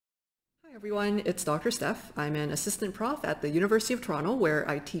Hi everyone, it's Dr. Steph. I'm an assistant prof at the University of Toronto where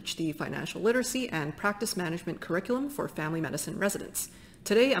I teach the financial literacy and practice management curriculum for family medicine residents.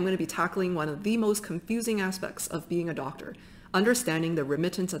 Today I'm going to be tackling one of the most confusing aspects of being a doctor, understanding the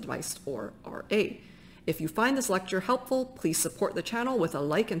Remittance Advice, or RA. If you find this lecture helpful, please support the channel with a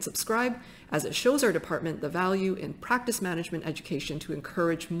like and subscribe, as it shows our department the value in practice management education to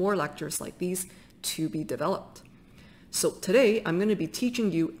encourage more lectures like these to be developed. So today I'm going to be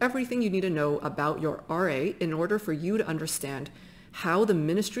teaching you everything you need to know about your RA in order for you to understand how the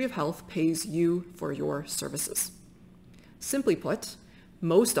Ministry of Health pays you for your services. Simply put,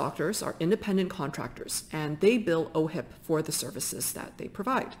 most doctors are independent contractors and they bill OHIP for the services that they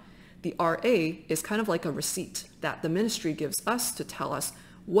provide. The RA is kind of like a receipt that the ministry gives us to tell us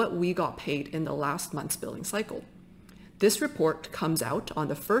what we got paid in the last month's billing cycle. This report comes out on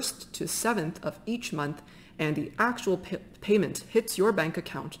the 1st to 7th of each month, and the actual payment hits your bank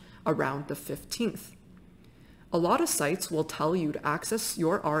account around the 15th. A lot of sites will tell you to access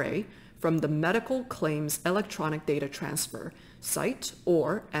your RA from the Medical Claims Electronic Data Transfer site,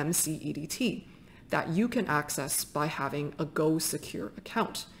 or MCEDT, that you can access by having a 𝗕𝗏𝗃𝗀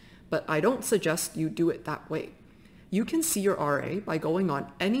account, but I don't suggest you do it that way. You can see your RA by going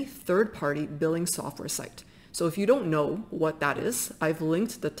on any third-party billing software site. So if you don't know what that is, I've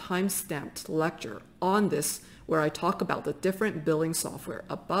linked the time-stamped lecture on this where I talk about the different billing software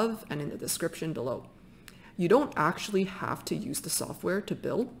above and in the description below. You don't actually have to use the software to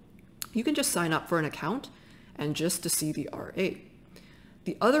bill. You can just sign up for an account and just to see the RA.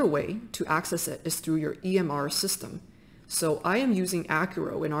 The other way to access it is through your EMR system. So I am using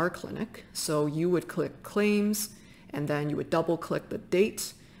𝗕𝗏𝗀 in our clinic. So you would click claims and then you would double click the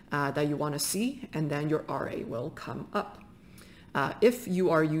date that you want to see, and then your RA will come up. If you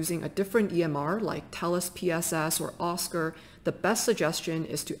are using a different EMR like TELUS PSS or Oscar, the best suggestion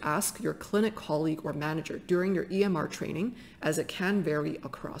is to ask your clinic colleague or manager during your EMR training, as it can vary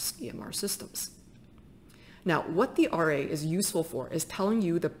across EMR systems. Now, what the RA is useful for is telling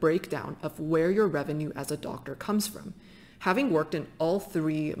you the breakdown of where your revenue as a doctor comes from. Having worked in all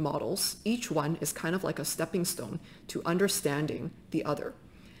three models, each one is kind of like a stepping stone to understanding the other.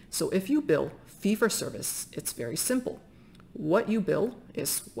 So if you bill fee-for-service, it's very simple. What you bill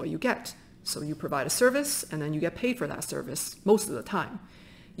is what you get. So you provide a service and then you get paid for that service most of the time.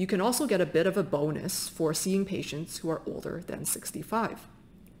 You can also get a bit of a bonus for seeing patients who are older than 65.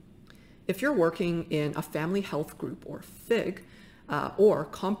 If you're working in a family health group, or FIG, or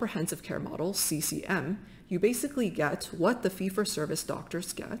comprehensive care model, CCM, you basically get what the fee-for-service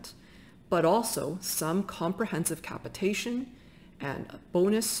doctors get, but also some comprehensive capitation and a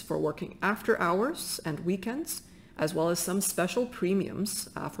bonus for working after hours and weekends, as well as some special premiums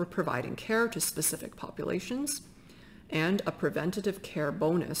for providing care to specific populations, and a preventative care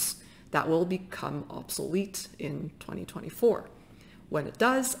bonus that will become obsolete in 2024. When it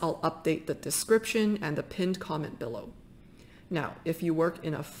does, I'll update the description and the pinned comment below. Now, if you work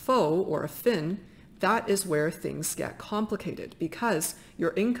in a FHO or a FHN, that is where things get complicated, because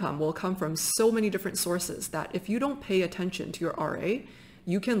your income will come from so many different sources that if you don't pay attention to your RA,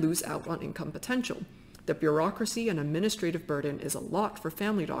 you can lose out on income potential. The bureaucracy and administrative burden is a lot for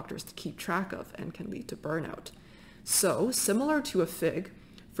family doctors to keep track of and can lead to burnout. So, similar to a FIG,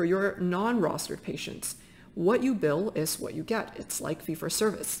 for your non-rostered patients, what you bill is what you get. It's like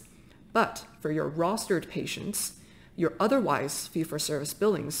fee-for-service. But for your rostered patients, your otherwise fee-for-service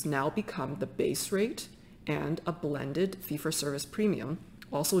billings now become the base rate and a blended fee-for-service premium,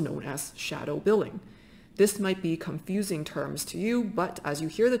 also known as shadow billing. This might be confusing terms to you, but as you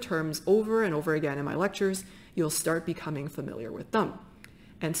hear the terms over and over again in my lectures, you'll start becoming familiar with them.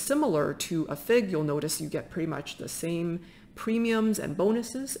 And similar to a FIG, you'll notice you get pretty much the same premiums and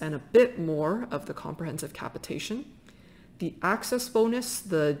bonuses and a bit more of the comprehensive capitation. The access bonus,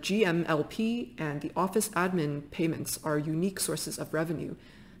 the GMLP, and the office admin payments are unique sources of revenue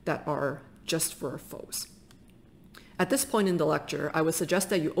that are just for FHOs. At this point in the lecture, I would suggest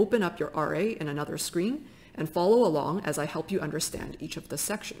that you open up your RA in another screen and follow along as I help you understand each of the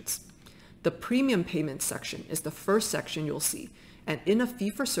sections. The premium payment section is the first section you'll see, and in a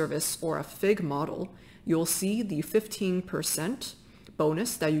fee-for-service or a FIG model, you'll see the 15%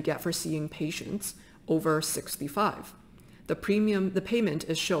 bonus that you get for seeing patients over 65. The payment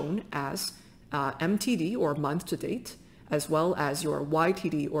is shown as MTD, or month to date, as well as your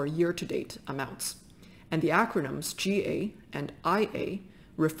YTD, or year to date amounts. And the acronyms GA and IA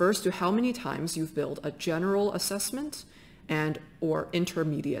refers to how many times you've billed a general assessment and or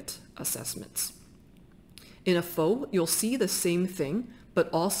intermediate assessments. In a FHO, you'll see the same thing, but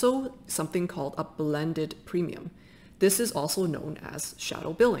also something called a blended premium. This is also known as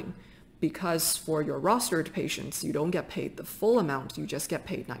shadow billing. because for your rostered patients, you don't get paid the full amount, you just get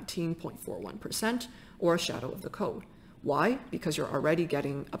paid 19.41% or a shadow of the code. Why? Because you're already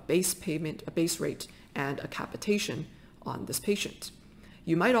getting a base payment, a base rate, and a capitation on this patient.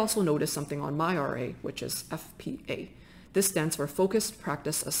 You might also notice something on my RA, which is FPA. This stands for Focused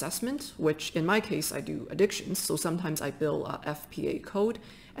Practice Assessment, which in my case, I do addictions, so sometimes I bill a FPA code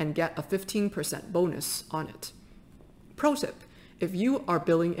and get a 15% bonus on it. Pro tip, if you are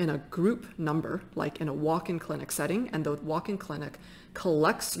billing in a group number, like in a walk-in clinic setting, and the walk-in clinic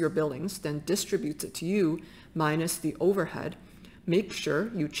collects your billings, then distributes it to you minus the overhead, make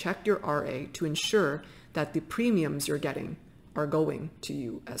sure you check your RA to ensure that the premiums you're getting are going to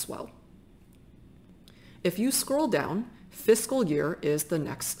you as well. If you scroll down, fiscal year is the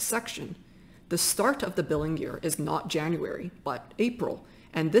next section. The start of the billing year is not January, but April.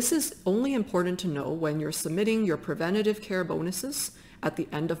 And this is only important to know when you're submitting your preventative care bonuses at the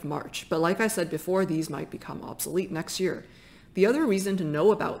end of March. But like I said before, these might become obsolete next year. The other reason to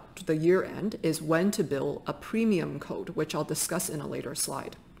know about the year end is when to bill a premium code, which I'll discuss in a later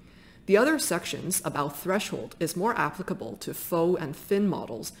slide. The other sections about threshold is more applicable to FHO and FHN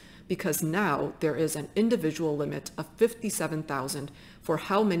models because now there is an individual limit of 57,000 for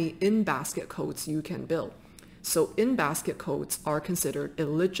how many in-basket codes you can bill. So in-basket codes are considered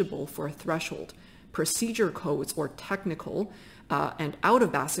eligible for a threshold. Procedure codes or technical and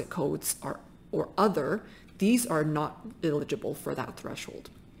out-of-basket codes or other, these are not eligible for that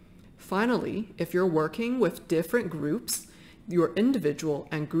threshold. Finally, if you're working with different groups, your individual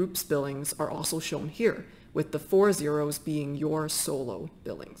and groups billings are also shown here, with the 4 zeros being your solo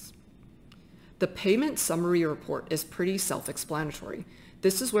billings. The payment summary report is pretty self-explanatory.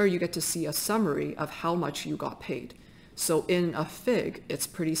 This is where you get to see a summary of how much you got paid. So in a FIG, it's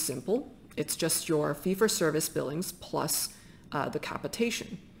pretty simple. It's just your fee-for-service billings plus the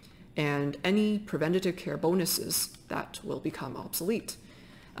capitation and any preventative care bonuses that will become obsolete.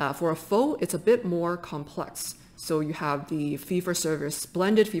 For a FHO, it's a bit more complex. So you have the fee-for-service,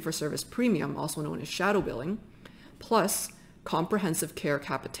 blended fee-for-service premium, also known as shadow billing, plus comprehensive care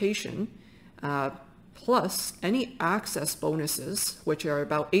capitation, plus any access bonuses, which are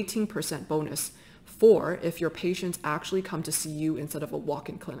about 18% bonus for if your patients actually come to see you instead of a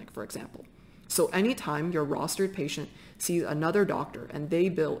walk-in clinic, for example. So anytime your rostered patient sees another doctor and they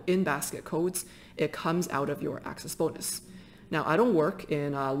bill in-basket codes, it comes out of your access bonus. Now, I don't work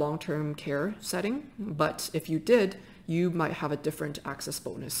in a long-term care setting, but if you did, you might have a different access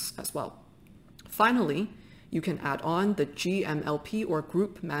bonus as well. Finally, you can add on the GMLP or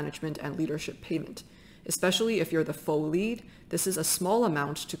Group Management and Leadership Payment. Especially if you're the FHO lead, this is a small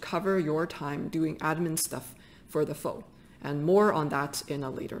amount to cover your time doing admin stuff for the FHO, and more on that in a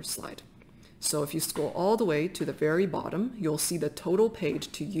later slide. So if you scroll all the way to the very bottom, you'll see the total paid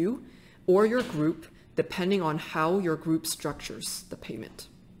to you or your group, depending on how your group structures the payment.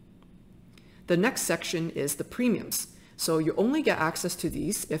 The next section is the premiums. So you only get access to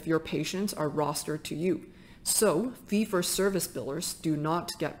these if your patients are rostered to you. So fee-for-service billers do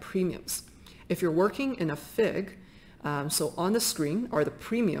not get premiums. If you're working in a FIG, so on the screen are the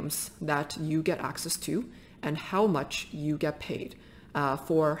premiums that you get access to and how much you get paid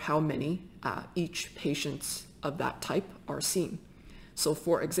for how many each patients of that type are seen. So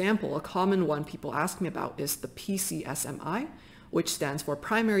for example, a common one people ask me about is the PCSMI, which stands for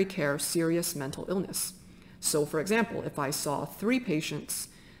Primary Care Serious Mental Illness. So for example, if I saw 3 patients,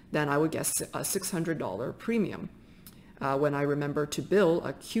 then I would get a $600 premium. When I remember to bill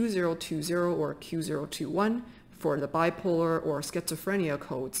a Q020 or Q021 for the bipolar or schizophrenia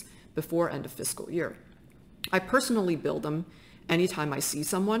codes before end of fiscal year. I personally bill them anytime I see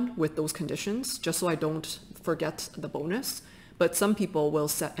someone with those conditions, just so I don't forget the bonus, but some people will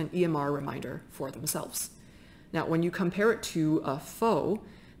set an EMR reminder for themselves. Now, when you compare it to a FHO,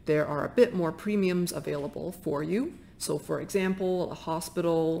 there are a bit more premiums available for you. So for example, a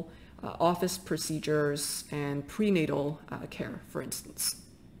hospital, office procedures, and prenatal care, for instance.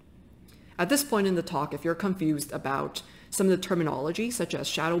 At this point in the talk, if you're confused about some of the terminology, such as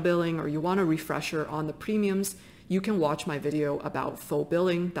shadow billing, or you want a refresher on the premiums, you can watch my video about FHO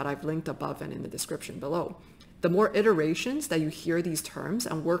billing that I've linked above and in the description below. The more iterations that you hear these terms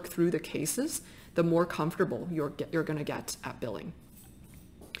and work through the cases, the more comfortable you're going to get at billing.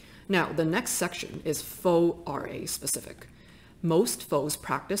 Now, the next section is FHO RA specific. Most FHOs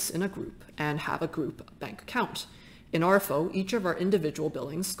practice in a group and have a group bank account. In our FHO, each of our individual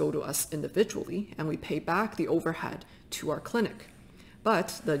billings go to us individually, and we pay back the overhead to our clinic.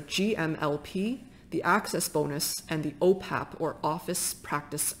 But the GMLP, the access bonus, and the OPAP or office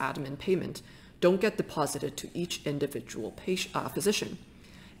practice admin payment don't get deposited to each individual physician.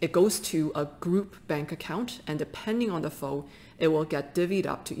 it goes to a group bank account, and depending on the FHO, it will get divvied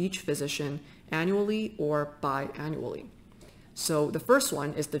up to each physician annually or biannually. So the first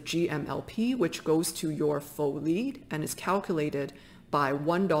one is the GMLP, which goes to your FHO lead and is calculated by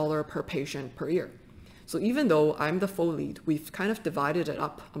 $1 per patient per year. So even though I'm the FHO lead, we've kind of divided it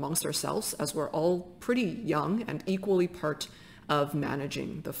up amongst ourselves as we're all pretty young and equally part of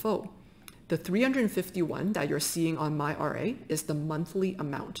managing the FHO. The 351 that you're seeing on my RA is the monthly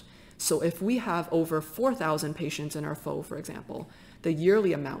amount. So if we have over 4,000 patients in our FHO, for example, the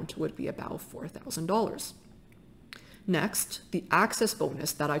yearly amount would be about $4,000. Next, the access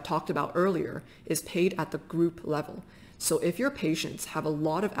bonus that I talked about earlier is paid at the group level. So if your patients have a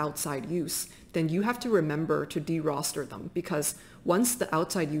lot of outside use, then you have to remember to de-roster them, because once the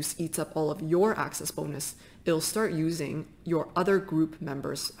outside use eats up all of your access bonus, it'll start using your other group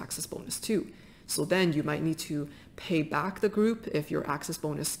members' access bonus too. So then you might need to pay back the group if your access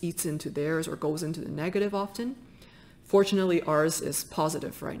bonus eats into theirs or goes into the negative often. Fortunately, ours is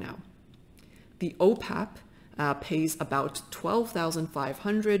positive right now. The OPAP pays about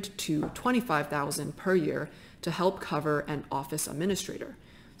 $12,500 to $25,000 per year to help cover an office administrator.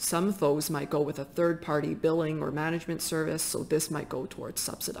 Some FHOs might go with a third-party billing or management service, so this might go towards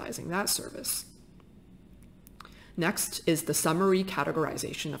subsidizing that service. Next is the summary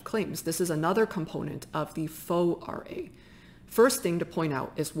categorization of claims. This is another component of the FHO RA. First thing to point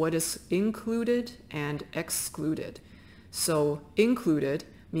out is what is included and excluded. So included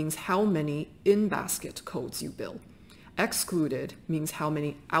means how many in-basket codes you bill. Excluded means how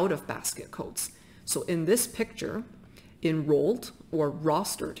many out-of-basket codes. So in this picture, enrolled or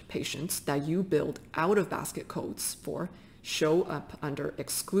rostered patients that you billed out-of-basket codes for show up under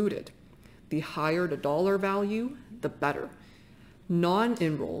excluded. The higher the dollar value, the better.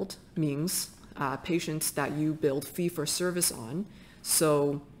 Non-enrolled means patients that you billed fee-for-service on.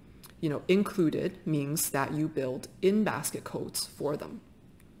 So, included means that you billed in-basket codes for them.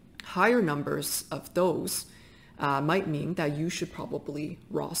 Higher numbers of those might mean that you should probably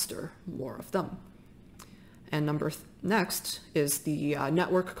roster more of them. And next is the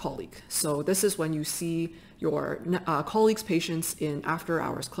network colleague. So this is when you see your colleague's patients in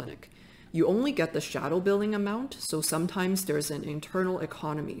after-hours clinic. You only get the shadow billing amount, so sometimes there's an internal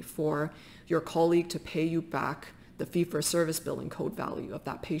economy for your colleague to pay you back the fee-for-service billing code value of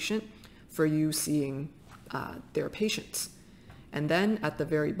that patient for you seeing their patients. And then at the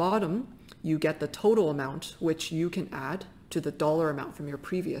very bottom, you get the total amount, which you can add to the dollar amount from your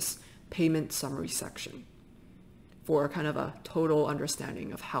previous payment summary section for kind of a total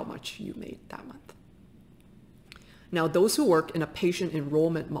understanding of how much you made that month. Now, those who work in a patient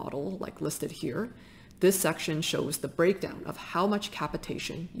enrollment model, like listed here, this section shows the breakdown of how much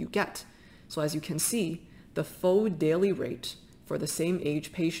capitation you get. So as you can see, the FHO daily rate for the same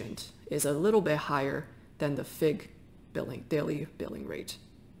age patient is a little bit higher than the FIG daily billing rate.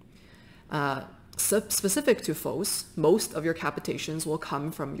 Specific to FHOs, most of your capitations will come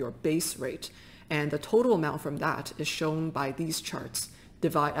from your base rate, and the total amount from that is shown by these charts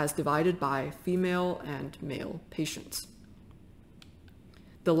as divided by female and male patients.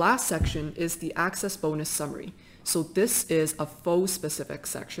 The last section is the access bonus summary. So this is a FHO specific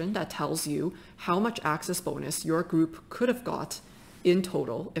section that tells you how much access bonus your group could have got in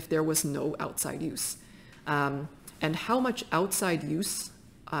total if there was no outside use. And how much outside use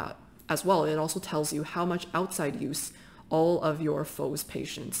as well. It also tells you how much outside use all of your FHO's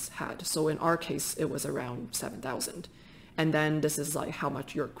patients had. So in our case, it was around 7,000. And then this is like how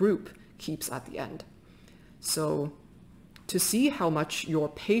much your group keeps at the end. So to see how much your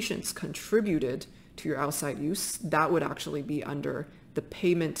patients contributed to your outside use, that would actually be under the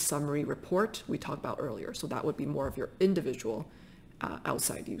payment summary report we talked about earlier. So that would be more of your individual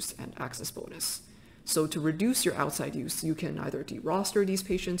outside use and access bonus. So to reduce your outside use, you can either de-roster these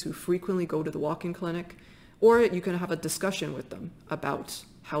patients who frequently go to the walk-in clinic, or you can have a discussion with them about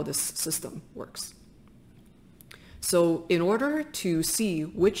how this system works. So in order to see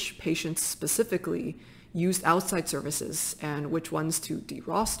which patients specifically used outside services and which ones to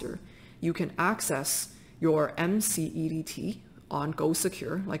de-roster, you can access your 𝗕𝗫𝗍 on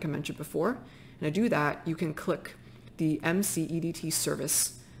𝗕𝗫𝗃𝗃, like I mentioned before. And to do that, you can click the 𝗕𝗫𝗍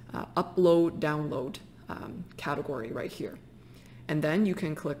service upload, download category right here. And then you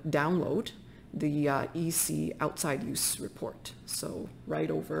can click download the EC outside use report. So right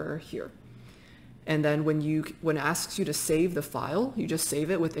over here. And then when it asks you to save the file, you just save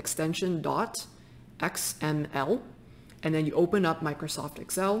it with extension .xml, and then you open up Microsoft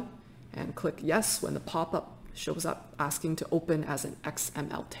Excel and click yes when the pop-up shows up asking to open as an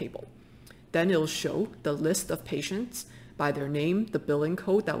XML table. Then it'll show the list of patients by their name, the billing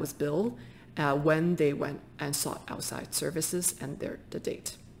code that was billed, when they went and sought outside services, and the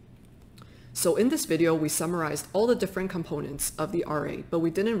date. So in this video, we summarized all the different components of the RA, but we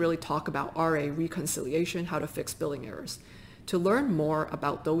didn't really talk about RA reconciliation, how to fix billing errors. To learn more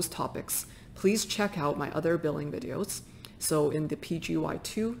about those topics, please check out my other billing videos. So in the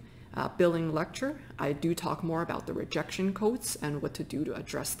PGY2 billing lecture, I do talk more about the rejection codes and what to do to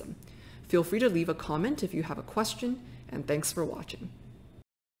address them. Feel free to leave a comment if you have a question, and thanks for watching.